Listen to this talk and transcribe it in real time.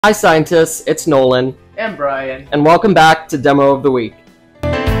Hi scientists, it's Nolan. And Brian. And welcome back to Demo of the Week.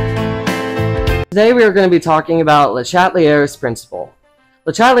 Today we are going to be talking about Le Chatelier's principle.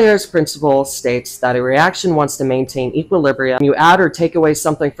 Le Chatelier's principle states that a reaction wants to maintain equilibrium. When you add or take away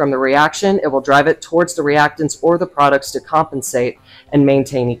something from the reaction, it will drive it towards the reactants or the products to compensate and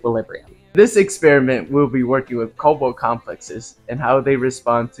maintain equilibrium. This experiment we'll be working with cobalt complexes and how they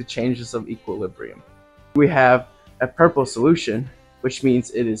respond to changes of equilibrium. We have a purple solution, which means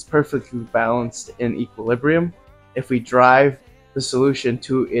it is perfectly balanced in equilibrium. If we drive the solution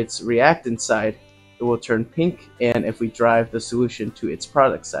to its reactant side, it will turn pink, and if we drive the solution to its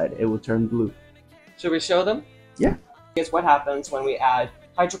product side, it will turn blue. Should we show them? Yeah. Here's what happens when we add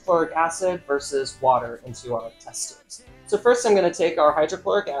hydrochloric acid versus water into our test tubes. So first I'm going to take our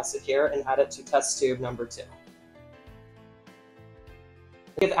hydrochloric acid here and add it to test tube number 2.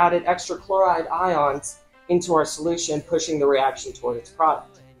 We've added extra chloride ions into our solution, pushing the reaction toward its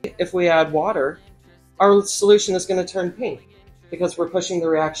product. If we add water, our solution is going to turn pink because we're pushing the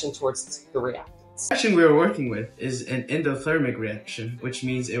reaction towards the reactants. The reaction we are working with is an endothermic reaction, which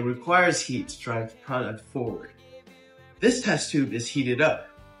means it requires heat to drive the product forward. This test tube is heated up,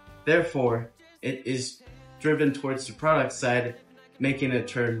 therefore it is driven towards the product side, making it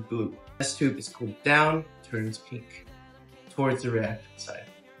turn blue. The test tube is cooled down, turns pink, towards the reactant side.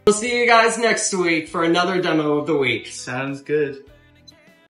 We'll see you guys next week for another Demo of the Week. Sounds good.